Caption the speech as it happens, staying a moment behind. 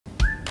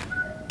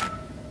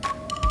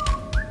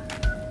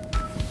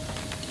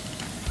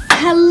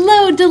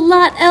Hello,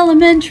 Dalat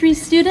Elementary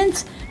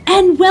students,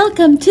 and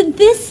welcome to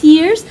this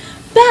year's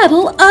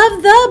Battle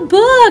of the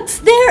Books.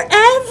 They're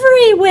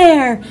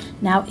everywhere.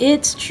 Now,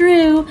 it's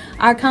true,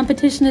 our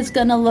competition is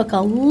going to look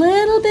a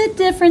little bit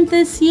different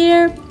this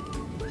year,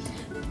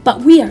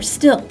 but we are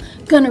still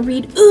going to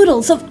read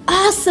oodles of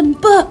awesome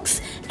books,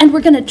 and we're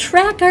going to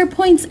track our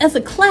points as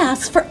a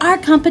class for our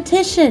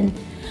competition.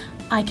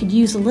 I could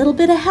use a little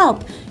bit of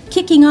help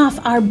kicking off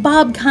our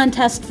Bob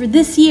contest for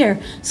this year,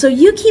 so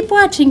you keep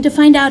watching to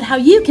find out how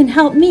you can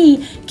help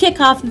me kick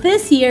off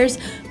this year's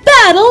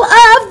Battle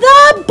of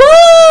the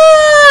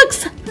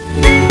Books!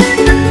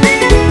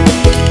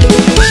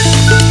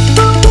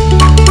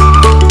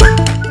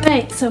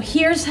 Right, so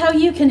here's how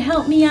you can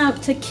help me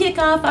out to kick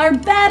off our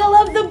Battle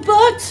of the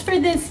Books for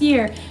this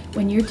year.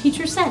 When your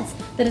teacher says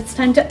that it's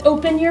time to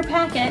open your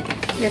packet,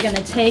 you're going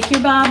to take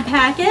your Bob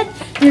packet,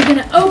 you're going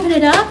to open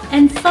it up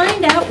and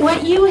find out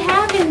what you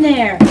have in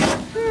there.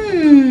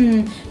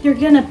 You're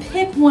going to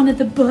pick one of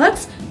the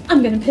books.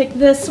 I'm going to pick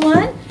this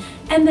one.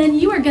 And then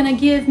you are going to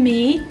give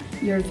me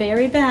your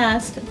very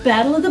best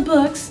Battle of the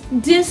Books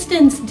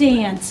distance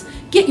dance.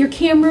 Get your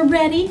camera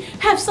ready.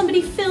 Have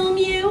somebody film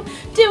you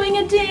doing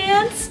a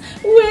dance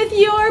with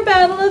your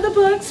Battle of the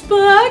Books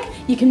book.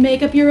 You can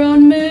make up your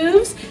own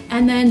moves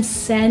and then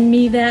send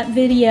me that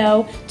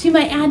video to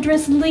my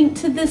address linked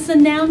to this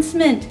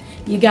announcement.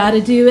 You gotta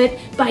do it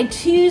by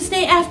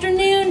Tuesday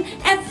afternoon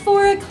at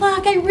 4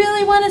 o'clock. I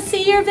really want to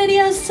see your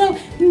videos, so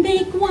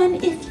make one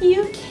if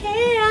you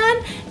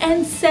can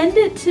and send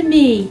it to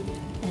me.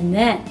 And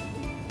then,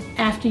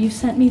 after you've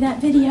sent me that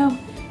video,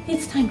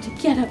 it's time to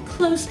get up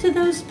close to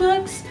those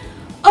books,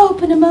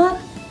 open them up,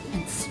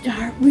 and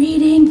start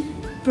reading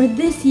for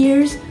this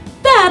year's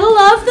Battle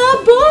of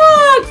the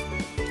Books!